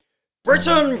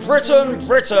Britain, Britain,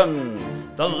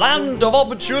 Britain! The land of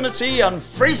opportunity and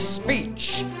free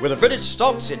speech, with a village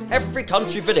stocks in every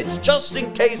country village, just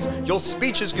in case your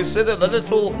speech is considered a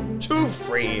little too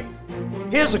free.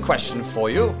 Here's a question for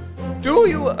you. Do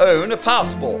you own a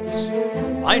passport?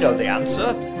 I know the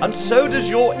answer, and so does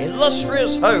your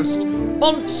illustrious host,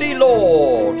 Monty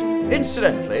Lord.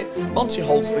 Incidentally, Monty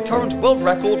holds the current world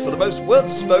record for the most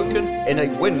words spoken in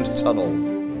a wind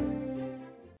tunnel.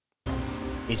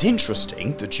 It's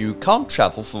interesting that you can't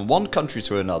travel from one country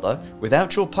to another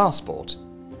without your passport.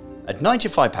 At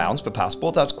 £95 per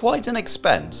passport, that's quite an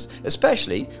expense,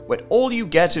 especially when all you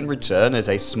get in return is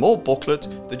a small booklet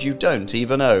that you don't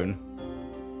even own.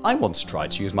 I once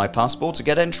tried to use my passport to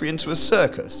get entry into a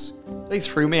circus. They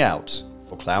threw me out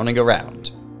for clowning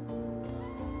around.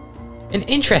 An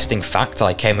interesting fact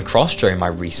I came across during my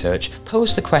research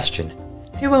posed the question,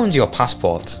 who owns your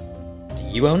passport? Do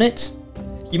you own it?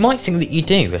 You might think that you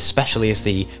do, especially as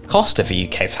the cost of a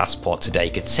UK passport today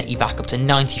could set you back up to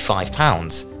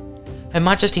 £95. Her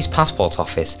Majesty's Passport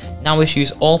Office now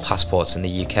issues all passports in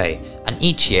the UK, and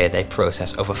each year they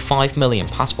process over 5 million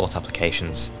passport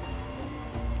applications.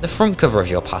 The front cover of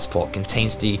your passport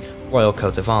contains the Royal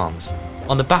Coat of Arms.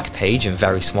 On the back page, in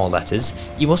very small letters,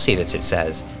 you will see that it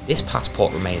says, "This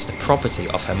passport remains the property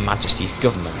of Her Majesty's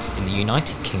Government in the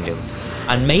United Kingdom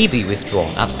and may be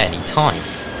withdrawn at any time."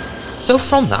 So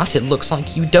from that, it looks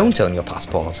like you don't own your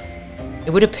passport. It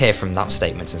would appear from that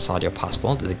statement inside your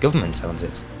passport that the government owns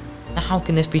it. Now how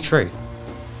can this be true?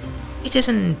 It is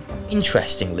an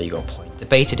interesting legal point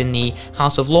debated in the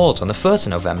House of Lords on the 1st of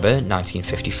November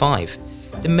 1955.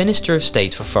 The Minister of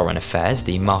State for Foreign Affairs,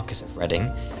 the Marquess of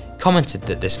Reading, commented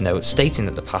that this note stating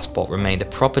that the passport remained the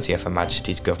property of Her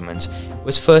Majesty's Government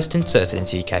was first inserted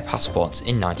into UK passports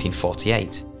in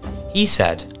 1948. He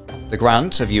said, "The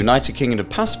grant of United Kingdom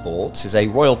passports is a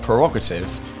royal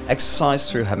prerogative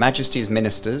exercised through Her Majesty's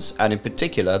ministers and in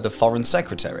particular the Foreign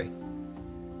Secretary.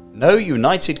 No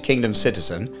United Kingdom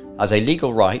citizen has a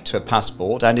legal right to a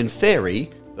passport, and in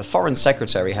theory, the Foreign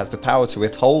Secretary has the power to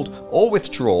withhold or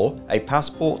withdraw a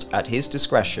passport at his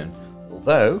discretion,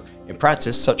 although in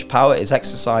practice such power is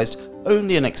exercised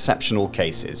only in exceptional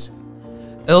cases."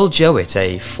 Earl Jowett,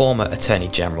 a former Attorney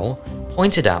General,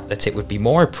 pointed out that it would be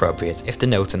more appropriate if the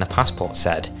note in the passport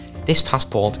said, "This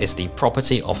passport is the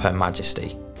property of Her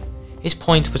Majesty." His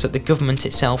point was that the government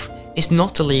itself is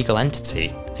not a legal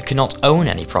entity and cannot own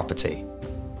any property.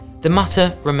 The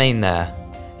matter remained there.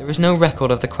 There is no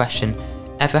record of the question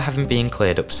ever having been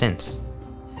cleared up since.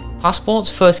 Passports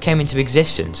first came into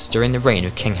existence during the reign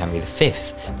of King Henry V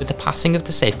with the passing of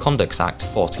the Safe Conducts Act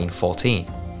 1414.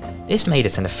 This made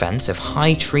it an offence of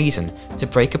high treason to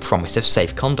break a promise of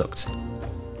safe conduct.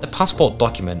 The passport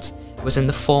document was in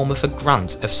the form of a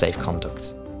grant of safe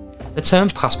conduct. The term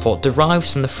passport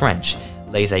derives from the French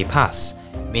laissez-passer,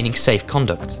 meaning safe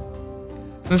conduct.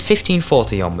 From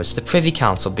 1540 onwards, the Privy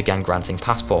Council began granting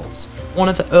passports. One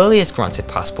of the earliest granted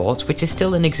passports, which is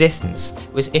still in existence,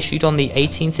 was issued on the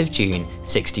 18th of June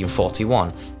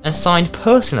 1641 and signed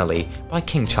personally by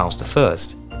King Charles I.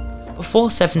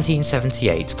 Before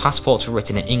 1778, passports were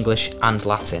written in English and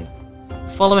Latin.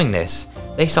 Following this,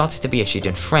 they started to be issued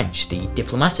in French, the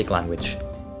diplomatic language.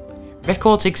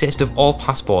 Records exist of all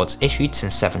passports issued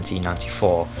since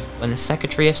 1794, when the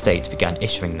Secretary of State began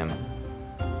issuing them.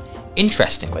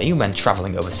 Interestingly, when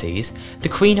travelling overseas, the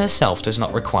Queen herself does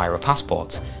not require a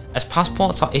passport, as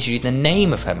passports are issued in the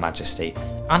name of Her Majesty,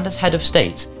 and as head of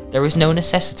state, there is no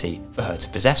necessity for her to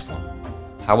possess one.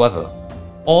 However,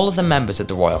 all of the members of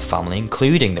the royal family,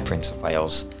 including the Prince of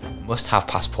Wales, must have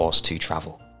passports to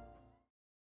travel.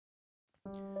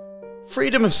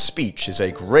 Freedom of speech is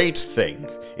a great thing.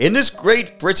 In this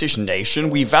great British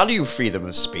nation, we value freedom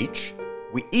of speech.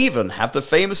 We even have the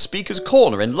famous Speaker's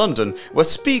Corner in London, where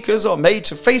speakers are made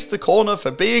to face the corner for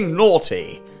being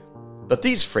naughty. But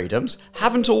these freedoms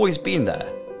haven't always been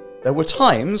there. There were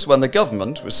times when the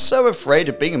government was so afraid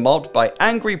of being mobbed by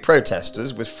angry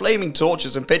protesters with flaming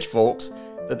torches and pitchforks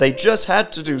that they just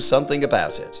had to do something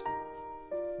about it.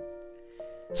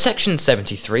 Section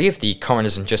 73 of the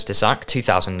Coroners and Justice Act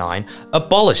 2009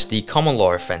 abolished the common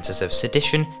law offences of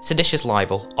sedition, seditious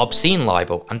libel, obscene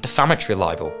libel and defamatory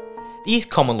libel. These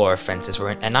common law offences were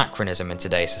an anachronism in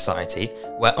today's society,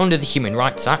 where under the Human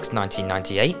Rights Act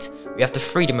 1998, we have the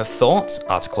freedom of thought,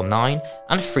 Article 9,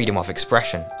 and freedom of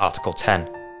expression, Article 10.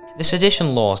 The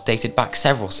sedition laws dated back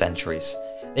several centuries.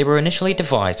 They were initially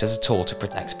devised as a tool to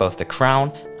protect both the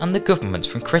Crown and the government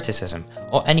from criticism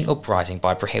or any uprising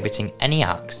by prohibiting any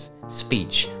acts,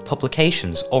 speech,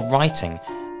 publications or writing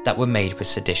that were made with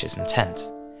seditious intent.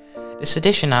 The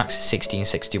Sedition Act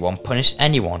 1661 punished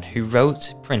anyone who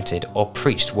wrote, printed, or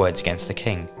preached words against the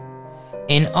king.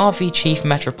 In R.V. Chief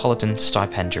Metropolitan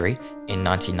Stipendiary in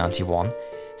 1991,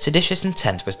 seditious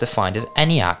intent was defined as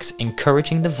any act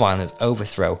encouraging the violent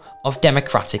overthrow of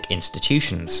democratic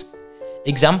institutions.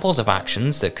 Examples of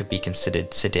actions that could be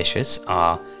considered seditious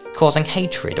are causing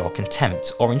hatred or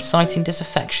contempt or inciting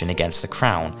disaffection against the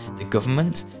Crown, the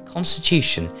government,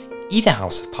 constitution, either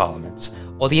House of Parliament,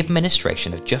 or the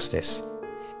administration of justice.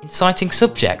 Inciting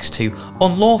subjects to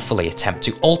unlawfully attempt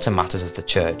to alter matters of the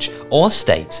Church or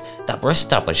state that were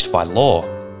established by law.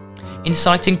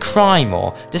 Inciting crime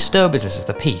or disturbances of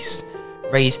the peace.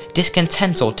 Raise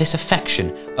discontent or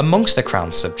disaffection amongst the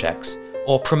Crown's subjects,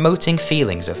 or promoting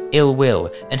feelings of ill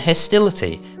will and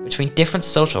hostility between different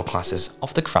social classes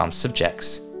of the Crown's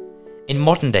subjects. In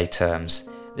modern day terms,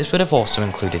 this would have also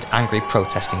included angry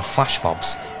protesting flash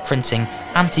mobs, printing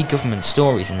anti-government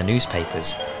stories in the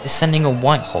newspapers, descending on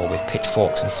Whitehall with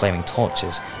pitchforks and flaming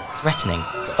torches, threatening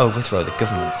to overthrow the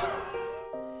government.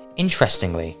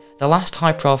 Interestingly, the last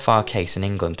high-profile case in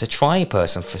England to try a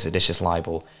person for seditious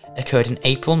libel occurred in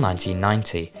April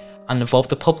 1990 and involved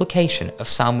the publication of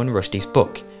Salman Rushdie's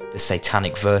book, The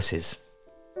Satanic Verses.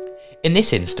 In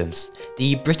this instance,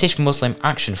 the British Muslim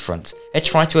Action Front had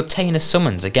tried to obtain a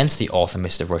summons against the author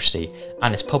Mr. Rushdie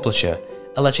and his publisher,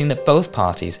 alleging that both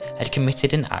parties had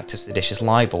committed an act of seditious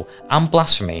libel and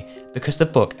blasphemy because the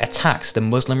book attacks the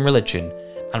Muslim religion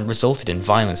and resulted in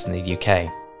violence in the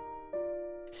UK.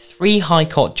 3 High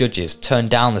Court judges turned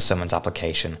down the summons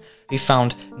application, who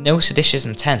found no seditious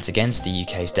intent against the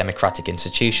UK's democratic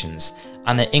institutions,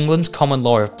 and that England's common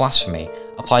law of blasphemy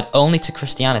applied only to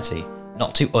Christianity,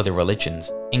 not to other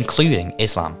religions, including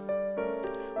Islam.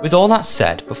 With all that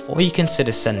said, before you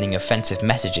consider sending offensive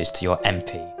messages to your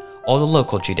MP or the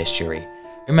local judiciary,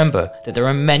 remember that there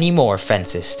are many more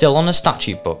offences still on the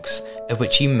statute books of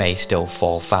which you may still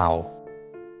fall foul.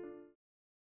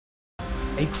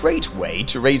 A great way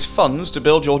to raise funds to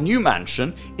build your new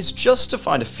mansion is just to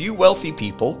find a few wealthy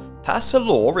people, pass a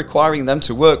law requiring them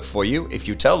to work for you if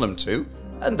you tell them to,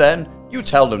 and then you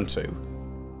tell them to.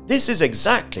 This is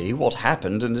exactly what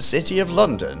happened in the City of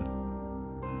London.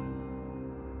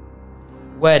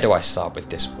 Where do I start with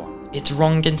this one? It's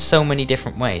wrong in so many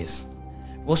different ways.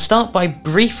 We'll start by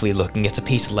briefly looking at a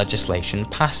piece of legislation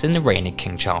passed in the reign of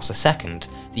King Charles II,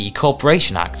 the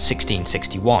Corporation Act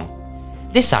 1661.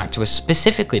 This act was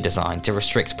specifically designed to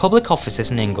restrict public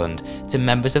offices in England to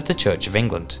members of the Church of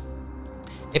England.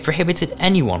 It prohibited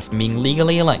anyone from being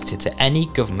legally elected to any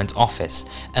government office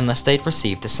unless they'd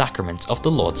received the sacrament of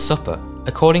the Lord's Supper,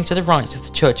 according to the rites of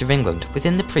the Church of England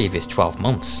within the previous 12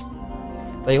 months.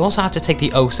 They also had to take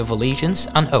the oath of allegiance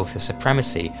and oath of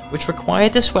supremacy, which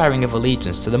required the swearing of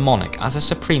allegiance to the monarch as a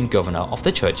supreme governor of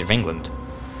the Church of England.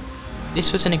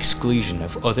 This was an exclusion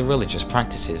of other religious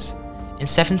practices. In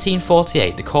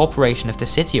 1748, the Corporation of the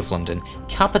City of London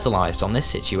capitalised on this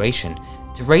situation.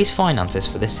 To raise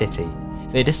finances for the city,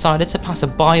 they decided to pass a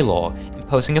bylaw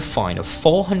imposing a fine of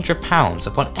 £400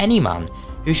 upon any man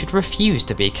who should refuse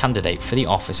to be a candidate for the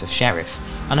office of sheriff,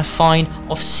 and a fine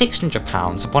of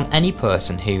 £600 upon any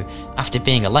person who, after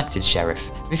being elected sheriff,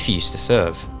 refused to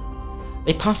serve.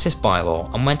 They passed this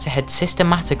bylaw and went ahead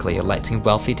systematically electing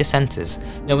wealthy dissenters,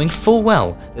 knowing full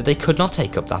well that they could not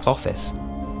take up that office.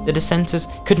 The dissenters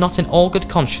could not in all good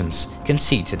conscience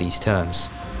concede to these terms.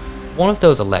 One of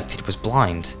those elected was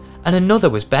blind, and another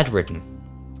was bedridden.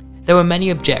 There were many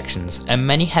objections and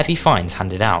many heavy fines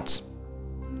handed out.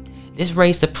 This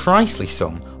raised a pricely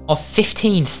sum of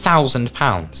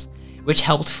 £15,000, which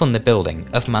helped fund the building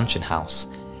of Mansion House,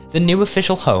 the new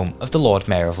official home of the Lord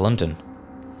Mayor of London.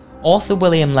 Author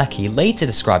William Lecky later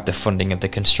described the funding of the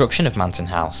construction of Mansion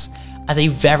House as a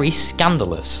very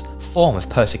scandalous form of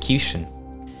persecution.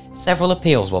 Several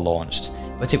appeals were launched,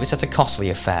 but it was at a costly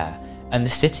affair, and the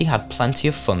city had plenty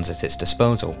of funds at its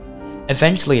disposal.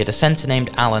 Eventually, a dissenter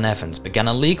named Alan Evans began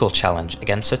a legal challenge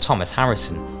against Sir Thomas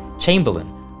Harrison,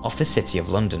 Chamberlain of the City of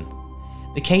London.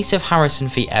 The case of Harrison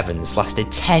v Evans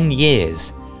lasted 10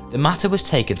 years. The matter was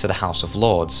taken to the House of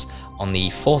Lords on the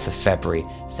 4th of February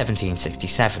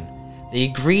 1767. They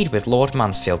agreed with Lord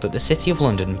Mansfield that the City of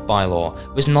London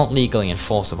bylaw was not legally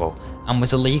enforceable and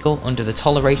was illegal under the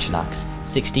Toleration Act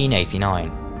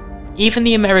 1689. Even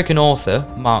the American author,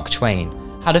 Mark Twain,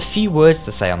 had a few words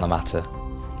to say on the matter.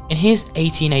 In his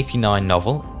 1889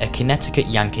 novel, A Connecticut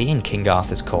Yankee in King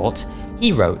Arthur's Court,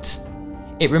 he wrote,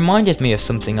 "It reminded me of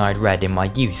something I'd read in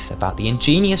my youth about the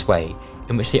ingenious way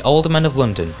in which the aldermen of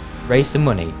London raised the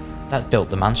money that built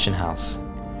the Mansion House.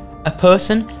 A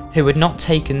person who had not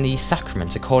taken the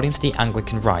sacrament according to the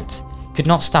Anglican rite could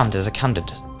not stand as a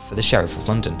candidate for the Sheriff of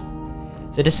London.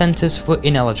 the dissenters were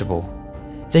ineligible.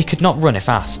 They could not run if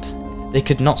asked. They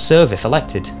could not serve if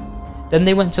elected. Then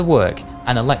they went to work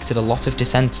and elected a lot of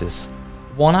dissenters,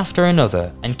 one after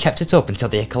another, and kept it up until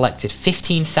they had collected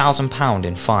 £15,000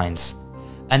 in fines.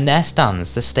 And there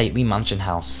stands the stately mansion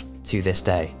house to this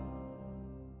day.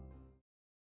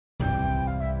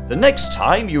 The next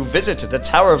time you visit the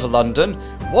Tower of London,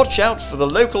 watch out for the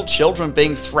local children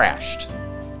being thrashed.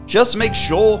 Just make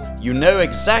sure you know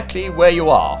exactly where you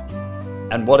are.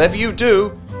 And whatever you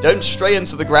do, don't stray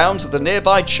into the grounds of the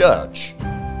nearby church.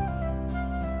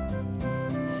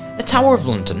 The Tower of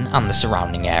London and the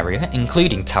surrounding area,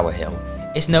 including Tower Hill,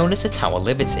 is known as the Tower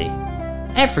Liberty.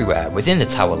 Everywhere within the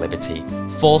Tower Liberty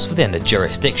falls within the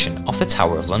jurisdiction of the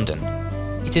Tower of London.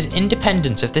 It is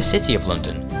independent of the City of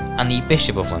London and the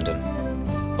Bishop of London.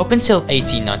 Up until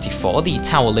 1894, the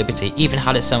Tower Liberty even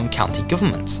had its own county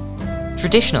government.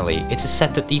 Traditionally, it is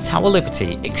said that the Tower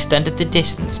Liberty extended the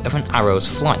distance of an arrow's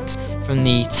flight from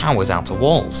the tower's outer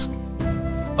walls.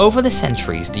 Over the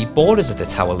centuries, the borders of the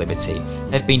Tower Liberty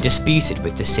have been disputed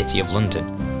with the City of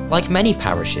London. Like many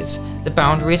parishes, the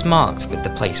boundary is marked with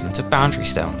the placement of boundary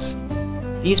stones.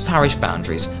 These parish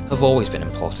boundaries have always been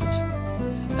important.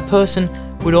 A person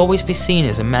would always be seen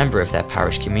as a member of their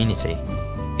parish community.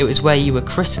 It was where you were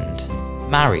christened,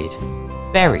 married,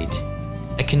 buried,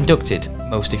 and conducted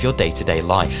most of your day-to-day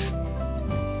life.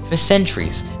 For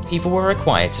centuries, people were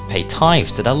required to pay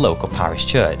tithes to their local parish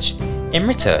church. In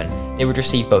return, they would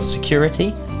receive both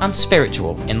security and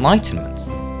spiritual enlightenment.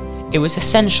 It was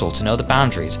essential to know the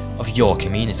boundaries of your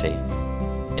community.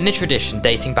 In a tradition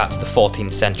dating back to the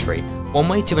 14th century, one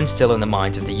way to instill in the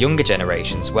minds of the younger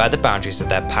generations where the boundaries of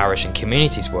their parish and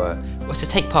communities were was to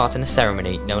take part in a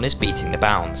ceremony known as beating the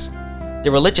bounds.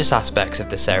 The religious aspects of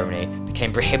the ceremony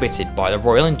became prohibited by the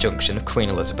royal injunction of Queen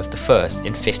Elizabeth I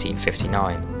in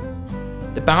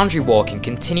 1559. The boundary walking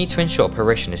continued to ensure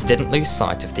parishioners didn't lose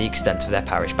sight of the extent of their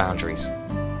parish boundaries.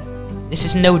 This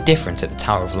is no different at the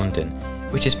Tower of London,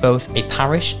 which is both a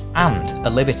parish and a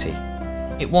liberty.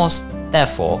 It was,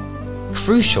 therefore,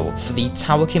 crucial for the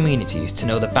Tower communities to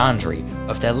know the boundary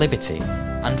of their liberty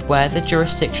and where the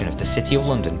jurisdiction of the City of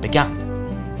London began.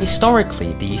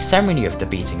 Historically, the ceremony of the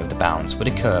beating of the bounds would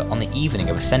occur on the evening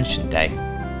of Ascension Day.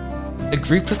 A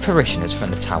group of parishioners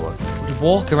from the Tower would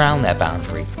walk around their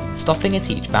boundary, stopping at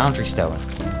each boundary stone.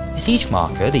 At each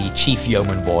marker, the chief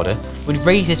yeoman warder would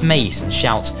raise his mace and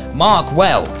shout, "Mark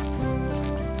well!"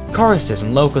 Choristers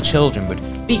and local children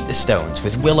would beat the stones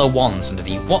with willow wands under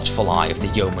the watchful eye of the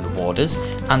yeoman warders,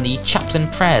 and the chaplain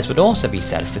prayers would also be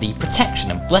said for the protection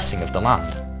and blessing of the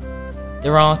land.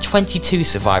 There are 22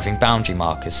 surviving boundary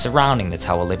markers surrounding the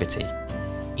Tower Liberty.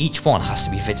 Each one has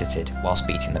to be visited whilst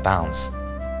beating the bounds.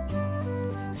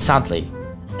 Sadly,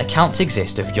 accounts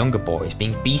exist of younger boys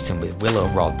being beaten with willow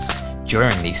rods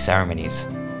during these ceremonies.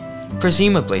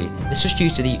 Presumably, this was due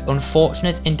to the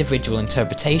unfortunate individual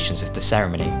interpretations of the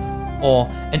ceremony, or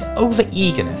an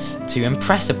over-eagerness to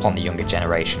impress upon the younger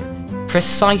generation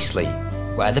precisely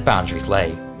where the boundaries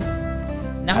lay.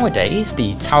 Nowadays,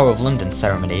 the Tower of London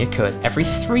ceremony occurs every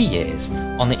 3 years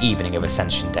on the evening of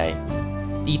Ascension Day.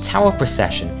 The Tower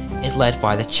procession is led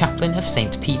by the chaplain of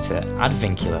St. Peter ad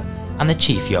Vincula and the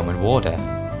chief yeoman warder.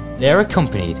 They are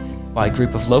accompanied by a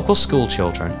group of local school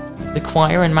children, the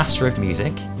choir and master of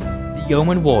music, the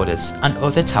yeoman warders and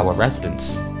other Tower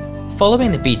residents.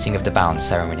 Following the beating of the bounds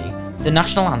ceremony, the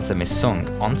national anthem is sung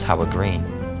on Tower Green.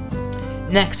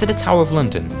 Next to the Tower of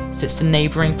London sits the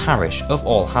neighbouring parish of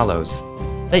All Hallows.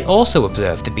 They also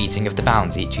observe the beating of the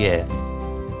bounds each year.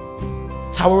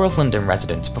 Tower of London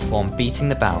residents perform beating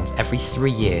the bounds every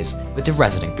 3 years with the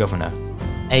resident governor.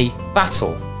 A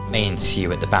battle may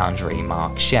ensue at the boundary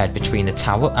mark shared between the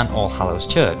Tower and All Hallows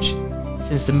Church.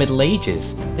 Since the Middle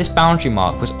Ages, this boundary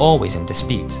mark was always in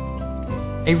dispute.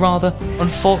 A rather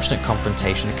unfortunate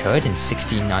confrontation occurred in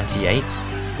 1698,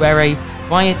 where a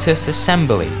riotous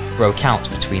assembly broke out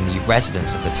between the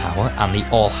residents of the Tower and the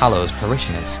All Hallows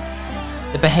parishioners.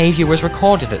 The behaviour was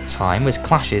recorded at the time as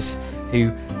clashes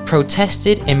who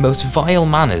protested in most vile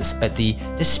manners at the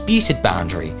disputed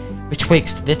boundary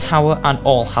betwixt the Tower and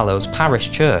All Hallows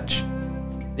parish church.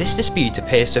 This dispute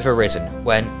appears to have arisen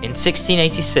when, in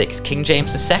 1686, King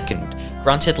James II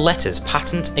granted letters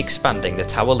patent expanding the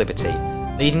Tower Liberty,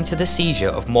 leading to the seizure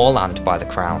of more land by the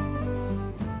Crown.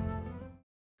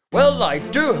 Well, I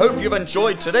do hope you've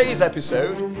enjoyed today's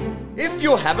episode. If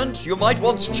you haven't, you might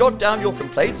want to jot down your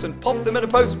complaints and pop them in a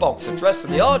postbox addressed to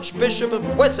the Archbishop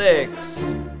of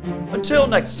Wessex. Until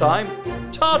next time,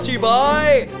 tarty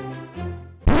bye!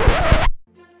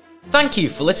 Thank you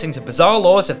for listening to Bizarre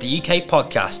Laws of the UK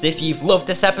podcast. If you've loved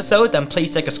this episode, then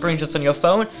please take a screenshot on your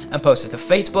phone and post it to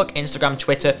Facebook, Instagram,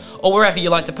 Twitter, or wherever you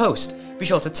like to post. Be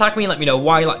sure to tag me and let me know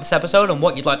why you like this episode and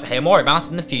what you'd like to hear more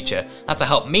about in the future. That'll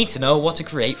help me to know what to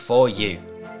create for you.